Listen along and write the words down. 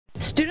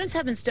Students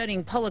have been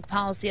studying public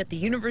policy at the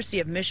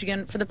University of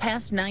Michigan for the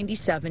past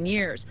 97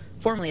 years.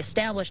 Formally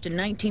established in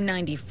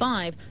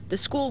 1995, the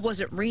school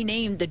wasn't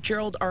renamed the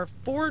Gerald R.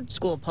 Ford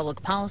School of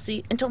Public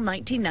Policy until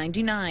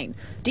 1999.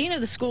 Dean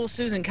of the school,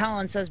 Susan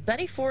Collins, says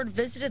Betty Ford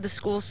visited the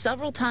school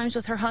several times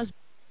with her husband,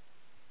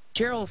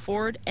 Gerald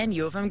Ford, and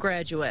U of M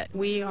graduate.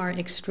 We are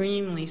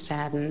extremely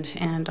saddened,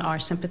 and our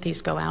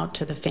sympathies go out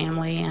to the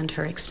family and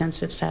her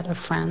extensive set of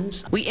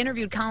friends. We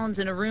interviewed Collins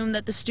in a room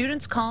that the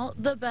students call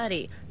the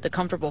Betty. The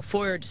comfortable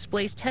foyer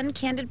displays 10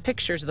 candid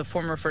pictures of the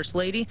former First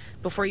Lady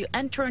before you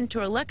enter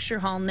into a lecture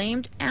hall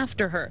named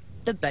after her,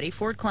 the Betty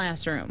Ford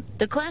Classroom.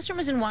 The classroom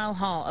is in Weil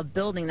Hall, a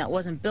building that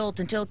wasn't built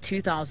until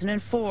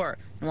 2004.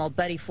 And while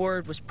Betty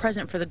Ford was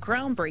present for the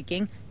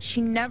groundbreaking,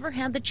 she never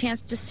had the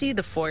chance to see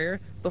the foyer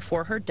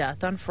before her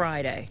death on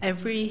Friday.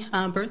 Every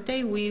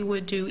birthday we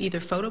would do either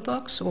photo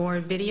books or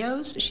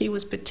videos. She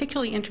was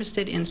particularly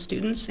interested in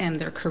students and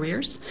their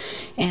careers,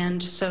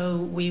 and so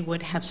we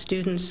would have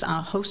students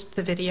host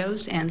the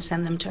videos and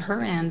send them to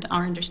her, and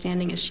our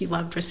understanding is she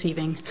loved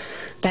receiving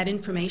that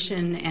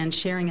information and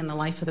sharing in the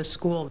life of the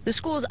school. The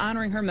school is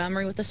honoring her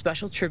memory with a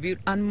special tribute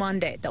on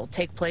Monday that will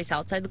take place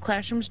outside the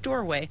classroom's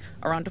doorway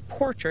around a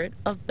portrait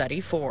of Betty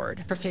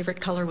Ford. Her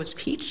favorite color was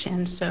peach,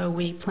 and so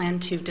we plan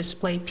to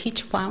display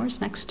peach flowers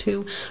next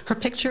to her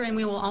picture, and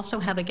we will also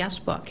have a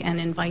guest book and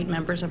invite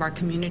members of our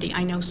community.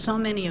 I know so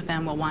many of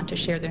them will want to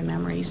share their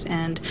memories,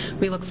 and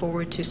we look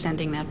forward to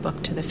sending that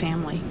book to the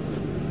family.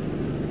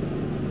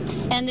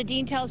 And the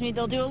dean tells me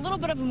they'll do a little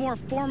bit of a more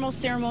formal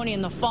ceremony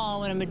in the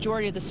fall when a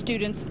majority of the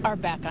students are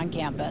back on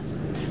campus.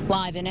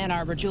 Live in Ann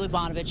Arbor, Julie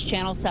Bonovich,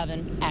 Channel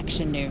 7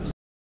 Action News.